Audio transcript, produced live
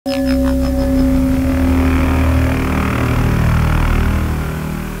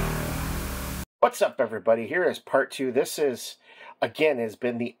What's up, everybody? Here is part two. This is, again, has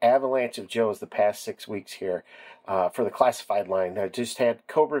been the avalanche of Joes the past 6 weeks here for the classified line. I just had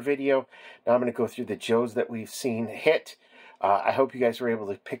Cobra video. Now I'm going to go through the Joes that we've seen hit. I hope you guys were able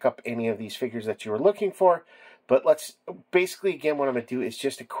to pick up any of these figures that you were looking for. But let's, basically, again, what I'm going to do is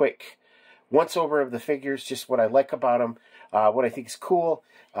just a quick once-over of the figures, just what I like about them, what I think is cool,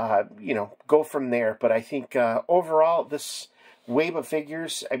 go from there. But I think overall, this wave of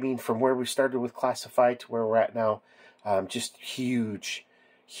figures, I mean, from where we started with classified to where we're at now, just huge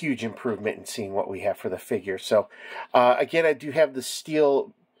improvement in seeing what we have for the figure. So, again, I do have the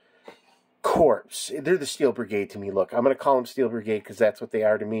Steel Corps. They're the Steel Brigade to me. Look, I'm going to call them Steel Brigade because that's what they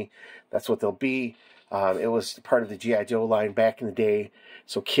are to me. That's what they'll be. It was part of the G.I. Joe line back in the day,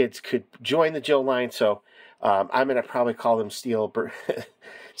 so kids could join the Joe line. So I'm going to probably call them Steel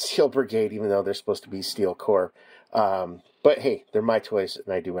Brigade, even though they're supposed to be Steel Corps. But hey, they're my toys,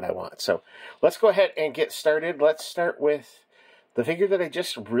 and I do what I want. So let's go ahead and get started. Let's start with the figure that I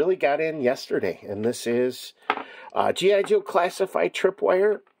just really got in yesterday, and this is G.I. Joe Classified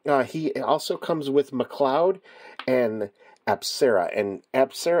Tripwire. He also comes with McLeod and Apsara. And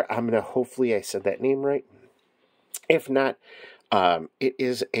Apsara, I'm going to, hopefully I said that name right. If not, it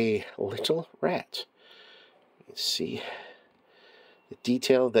is a little rat. Let's see. The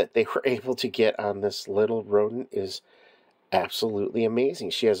detail that they were able to get on this little rodent is absolutely amazing.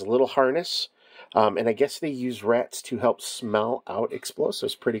 She has a little harness, and I guess they use rats to help smell out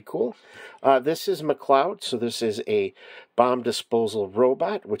explosives. Pretty cool. This is McLeod, so this is a bomb disposal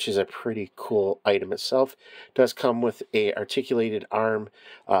robot, which is a pretty cool item itself. Does come with a articulated arm.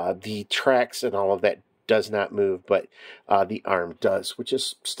 The tracks and all of that does not move, but the arm does, which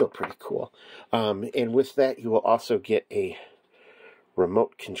is still pretty cool. And with that, you will also get a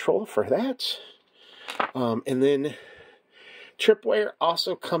remote control for that. And then Tripwire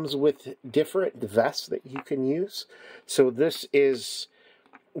also comes with different vests that you can use. So this is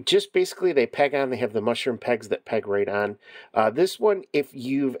just basically they peg on. They have the mushroom pegs that peg right on. This one, if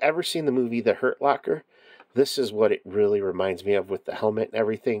you've ever seen the movie The Hurt Locker, this is what it really reminds me of with the helmet and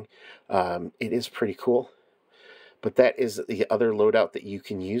everything. It is pretty cool. But that is the other loadout that you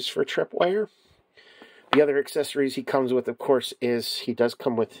can use for Tripwire. The other accessories he comes with, of course, is he does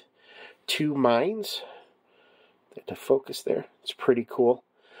come with 2 mines. To focus there. It's pretty cool.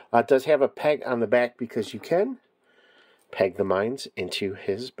 It does have a peg on the back because you can peg the mines into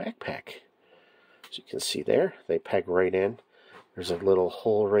his backpack. As you can see there, they peg right in. There's a little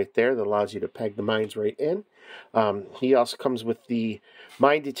hole right there that allows you to peg the mines right in. He also comes with the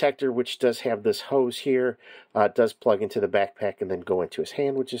mine detector, which does have this hose here. It does plug into the backpack and then go into his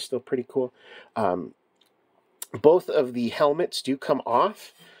hand, which is still pretty cool. Both of the helmets do come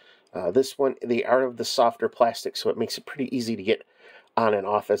off. This one, they are of the softer plastic, so it makes it pretty easy to get on and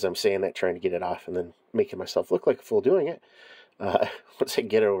off as I'm saying that, trying to get it off and then making myself look like a fool doing it. Once I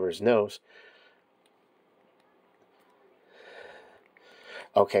get it over his nose.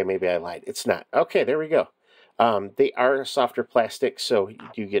 Okay, maybe I lied. It's not. Okay, there we go. They are softer plastic, so you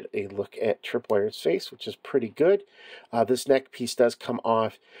do get a look at Tripwire's face, which is pretty good. This neck piece does come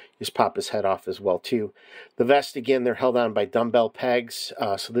off. Just pop his head off as well, too. The vest, again, they're held on by dumbbell pegs,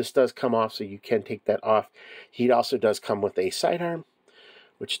 so this does come off, so you can take that off. He also does come with a sidearm,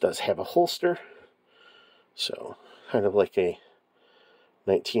 which does have a holster. So, kind of like a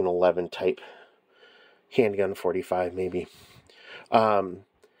 1911 type handgun 45, maybe.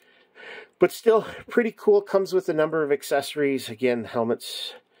 But still, pretty cool. Comes with a number of accessories. Again,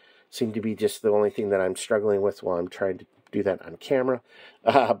 helmets seem to be just the only thing that I'm struggling with while I'm trying to do that on camera.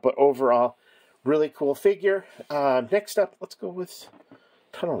 But overall, really cool figure. Next up, let's go with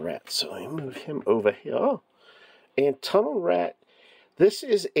Tunnel Rat. So I move him over here. Oh. And Tunnel Rat, this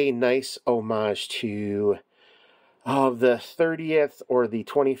is a nice homage to the 30th or the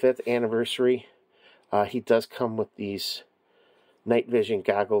 25th anniversary. He does come with these night vision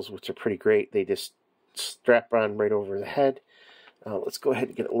goggles, which are pretty great. They just strap on right over the head. Let's go ahead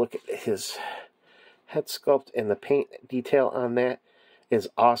and get a look at his head sculpt, and the paint detail on that is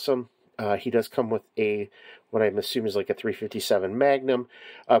awesome. He does come with a, what I'm assuming is like a 357 Magnum.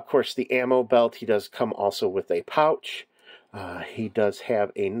 Of course, the ammo belt. He does come also with a pouch. He does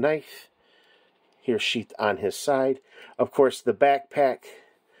have a knife here sheathed on his side. Of course, the backpack,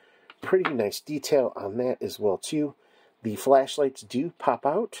 pretty nice detail on that as well, too. The flashlights do pop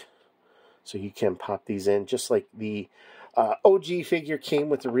out, so you can pop these in, just like the OG figure came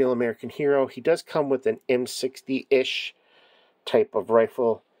with the Real American Hero. He does come with an M60-ish type of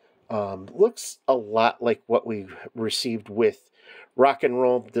rifle. Looks a lot like what we received with Rock and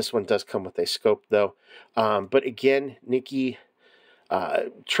Roll. This one does come with a scope, though. But again, Nikki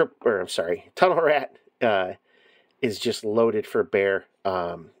Tunnel Rat is just loaded for bear.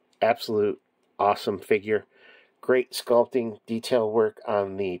 Absolute awesome figure. Great sculpting, detail work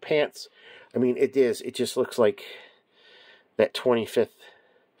on the pants. I mean, it just looks like that 25th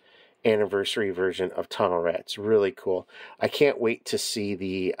anniversary version of Tunnel Rat. It's really cool. I can't wait to see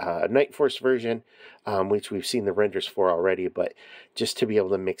the Night Force version, which we've seen the renders for already, but just to be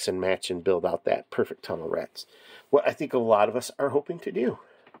able to mix and match and build out that perfect Tunnel Rats. What I think a lot of us are hoping to do.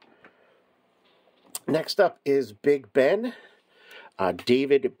 Next up is Big Ben.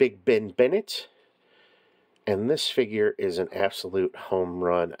 David Big Ben Bennett. And this figure is an absolute home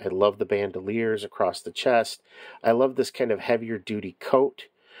run. I love the bandoliers across the chest. I love this kind of heavier duty coat.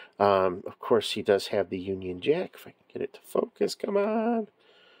 Of course, he does have the Union Jack. If I can get it to focus, come on.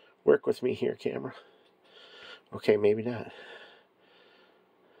 Work with me here, camera. Okay, maybe not.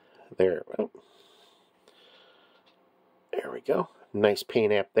 There, oh. There we go. Nice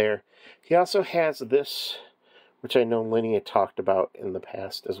paint app there. He also has this, which I know Lenny had talked about in the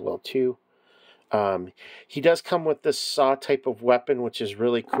past as well, too. He does come with this saw type of weapon, which is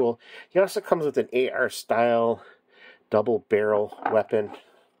really cool. He also comes with an AR style double barrel weapon,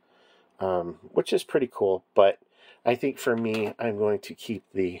 which is pretty cool. But I think for me, I'm going to keep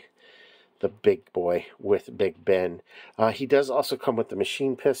the big boy with Big Ben. He does also come with the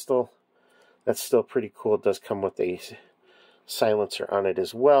machine pistol. That's still pretty cool. It does come with a silencer on it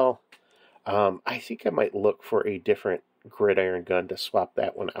as well. I think I might look for a different gridiron gun to swap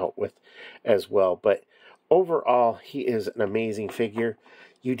that one out with as well. But overall, he is an amazing figure.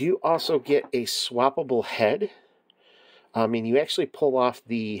 You do also get a swappable head. I mean, you actually pull off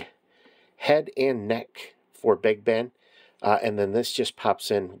the head and neck for Big Ben. And then this just pops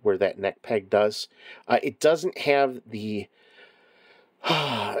in where that neck peg does. It doesn't have the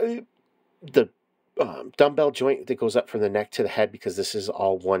dumbbell joint that goes up from the neck to the head because this is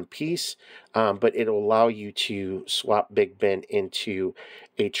all one piece, but it'll allow you to swap Big Ben into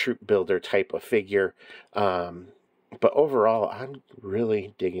a troop builder type of figure. But overall, I'm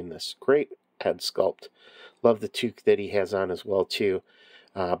really digging this. Great head sculpt. Love the toque that he has on as well, too.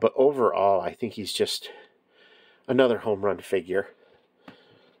 But overall, I think he's just another home run figure.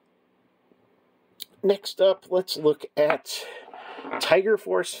 Next up, let's look at Tiger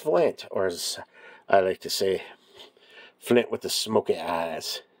Force Flint, or as I like to say, Flint with the smoky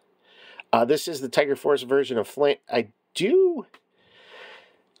eyes. This is the Tiger Force version of Flint. I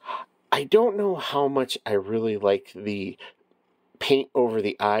don't know how much I really like the paint over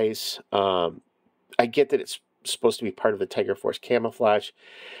the eyes. I get that it's supposed to be part of the Tiger Force camouflage.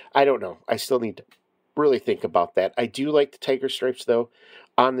 I don't know. I still need to really think about that. I do like the tiger stripes, though,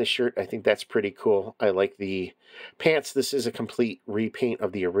 on the shirt. I think that's pretty cool. I like the pants. This is a complete repaint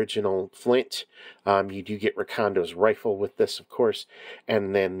of the original Flint. You do get Rakondo's rifle with this, of course,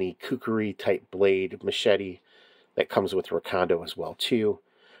 and then the kukri type blade machete that comes with Rakondo as well, too.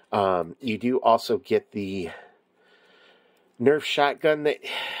 You do also get the Nerf shotgun that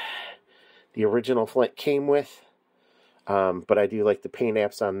the original Flint came with, but I do like the paint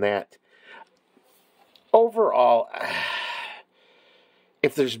apps on that. Overall,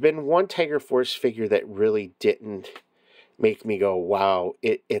 if there's been one Tiger Force figure that really didn't make me go, wow,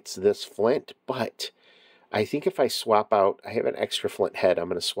 it's this Flint. But I think if I swap out, I have an extra Flint head, I'm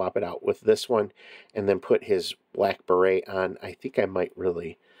going to swap it out with this one and then put his black beret on. I think I might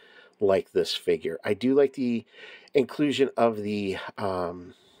really like this figure. I do like the inclusion of the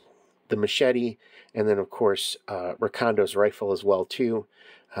machete and then, of course, Rakondo's rifle as well, too.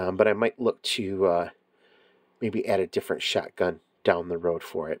 But I might look to maybe add a different shotgun down the road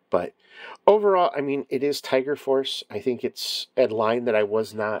for it. But overall, I mean, it is Tiger Force. I think it's a line that I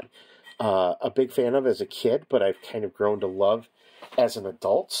was not a big fan of as a kid, but I've kind of grown to love as an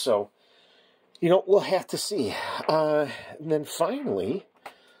adult. So, you know, we'll have to see. And then finally,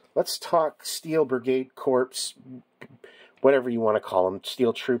 let's talk Steel Brigade Corps, whatever you want to call them,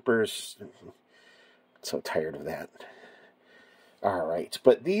 Steel Troopers. I'm so tired of that. All right,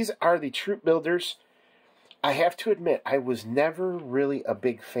 but these are the troop builders. I have to admit, I was never really a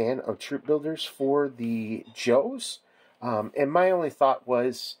big fan of troop builders for the Joes. And my only thought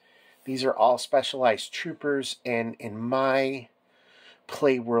was, these are all specialized troopers, and in my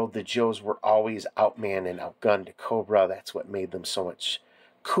play world, the Joes were always outmanned and outgunned to Cobra. That's what made them so much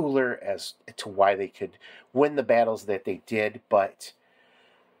cooler as to why they could win the battles that they did. But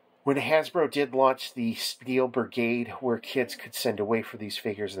when Hasbro did launch the Steel Brigade, where kids could send away for these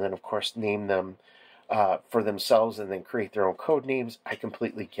figures and then, of course, name them for themselves and then create their own code names, I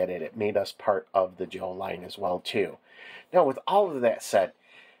completely get it. It made us part of the Joe line as well, too. Now, with all of that said,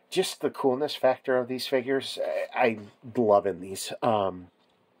 just the coolness factor of these figures, I'm loving these.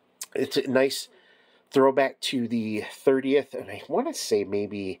 It's a nice throwback to the 30th, and I want to say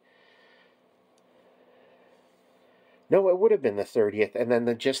maybe... No, it would have been the 30th, and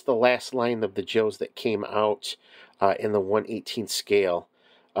then just the last line of the Joes that came out in the 1/18 scale.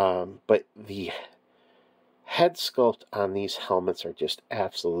 But the head sculpt on these helmets are just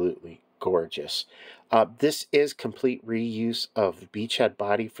absolutely gorgeous. This is complete reuse of beachhead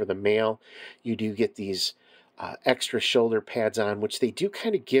body for the male. You do get these extra shoulder pads on, which they do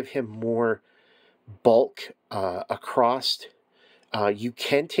kind of give him more bulk across. You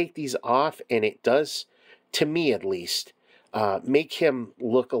can take these off, and it does, to me at least, make him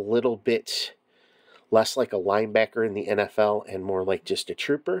look a little bit less like a linebacker in the NFL and more like just a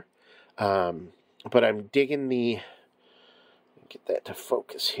trooper. But I'm digging get that to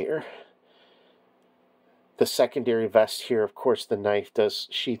focus here. The secondary vest here, of course, the knife does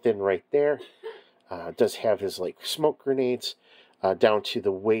sheath in right there. Does have his like smoke grenades down to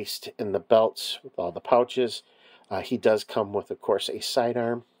the waist and the belts with all the pouches. He does come with, of course, a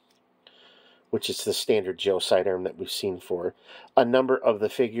sidearm, which is the standard Joe sidearm that we've seen for a number of the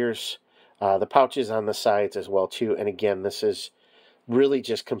figures. The pouches on the sides as well, too. And again, this is really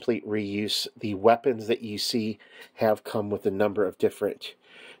just complete reuse. The weapons that you see have come with a number of different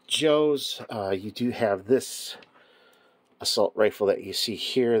Joes. You do have this assault rifle that you see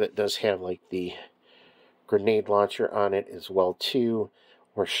here that does have like the grenade launcher on it as well, too.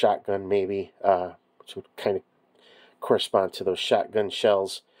 Or shotgun, maybe, which would kind of correspond to those shotgun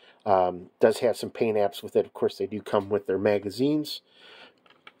shells. Does have some paint apps with it. Of course, they do come with their magazines.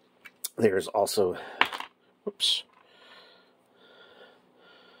 There's also, whoops,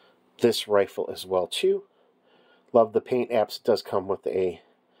 this rifle as well, too. Love the paint apps. It does come with a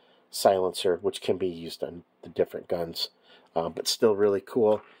silencer, which can be used on the different guns, but still really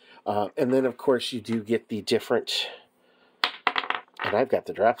cool. And then, of course, you do get the different, and I've got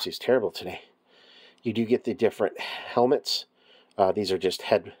the dropsies terrible today. You do get the different helmets. These are just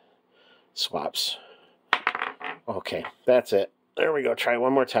head swaps. Okay, that's it. There we go. Try it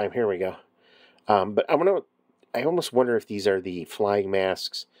one more time. Here we go. But I almost wonder if these are the flying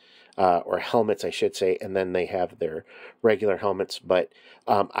masks, or helmets, I should say, and then they have their regular helmets. But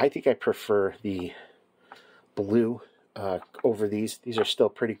I think I prefer the blue over these. These are still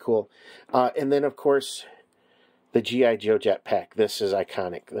pretty cool. And then, of course, the G.I. Joe jetpack. This is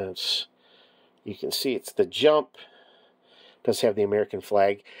iconic. You can see it's the jump. Does have the American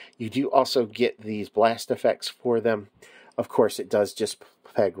flag. You do also get these blast effects for them. Of course, it does just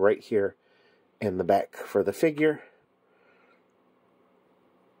peg right here in the back for the figure.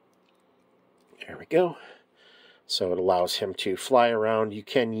 There we go. So it allows him to fly around. You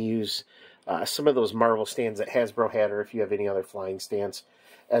can use some of those Marvel stands that Hasbro had, or if you have any other flying stands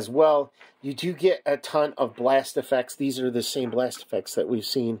as well. You do get a ton of blast effects. These are the same blast effects that we've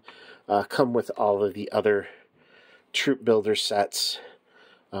seen come with all of the other troop builder sets.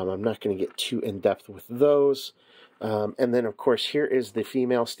 I'm not going to get too in-depth with those. And then, of course, here is the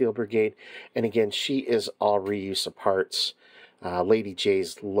female Steel Brigade. And again, she is all reuse of parts. Lady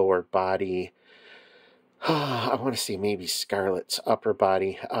J's lower body. I want to say maybe Scarlet's upper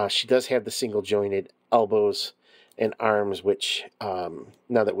body. She does have the single-jointed elbows and arms, which,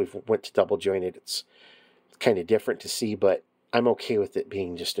 now that we've went to double-jointed, it's kind of different to see, but I'm okay with it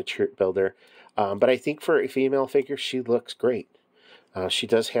being just a troop builder. But I think for a female figure, she looks great. She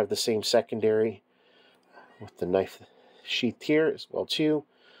does have the same secondary with the knife sheath here as well, too.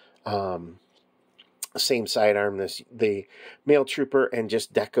 Same sidearm, the male trooper, and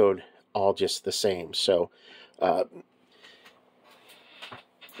just decoed all just the same. So,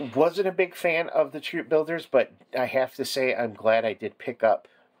 wasn't a big fan of the troop builders, but I have to say I'm glad I did pick up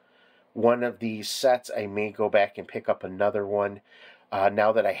one of these sets. I may go back and pick up another one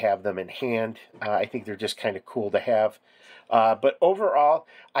now that I have them in hand. I think they're just kind of cool to have. But overall,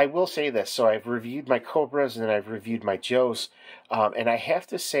 I will say this. So I've reviewed my Cobras and I've reviewed my Joes. And I have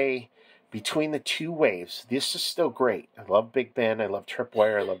to say, between the two waves, this is still great. I love Big Ben. I love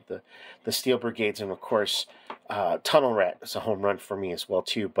Tripwire. I love the Steel Brigades. And, of course, Tunnel Rat is a home run for me as well,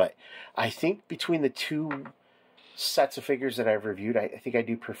 too. But I think between the two sets of figures that I've reviewed, I think I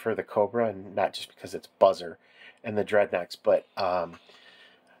do prefer the Cobra, and not just because it's Buzzer and the Dreadnoks, but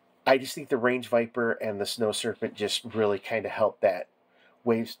I just think the Range Viper and the Snow Serpent just really kind of help that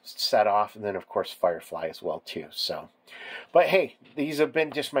wave set off, and then, of course, Firefly as well, too. So, but hey, these have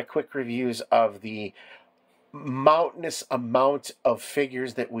been just my quick reviews of the mountainous amount of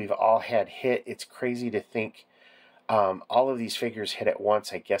figures that we've all had hit. It's crazy to think all of these figures hit at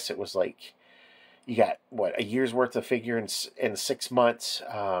once. I guess it was like, you got, what, a year's worth of figure in 6 months.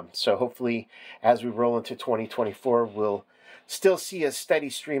 So hopefully, as we roll into 2024, we'll still see a steady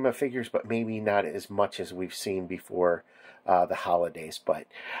stream of figures, but maybe not as much as we've seen before the holidays. But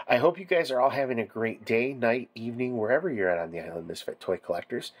I hope you guys are all having a great day, night, evening, wherever you're at on the island, Misfit Toy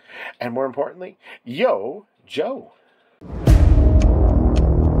Collectors. And more importantly, yo, Joe.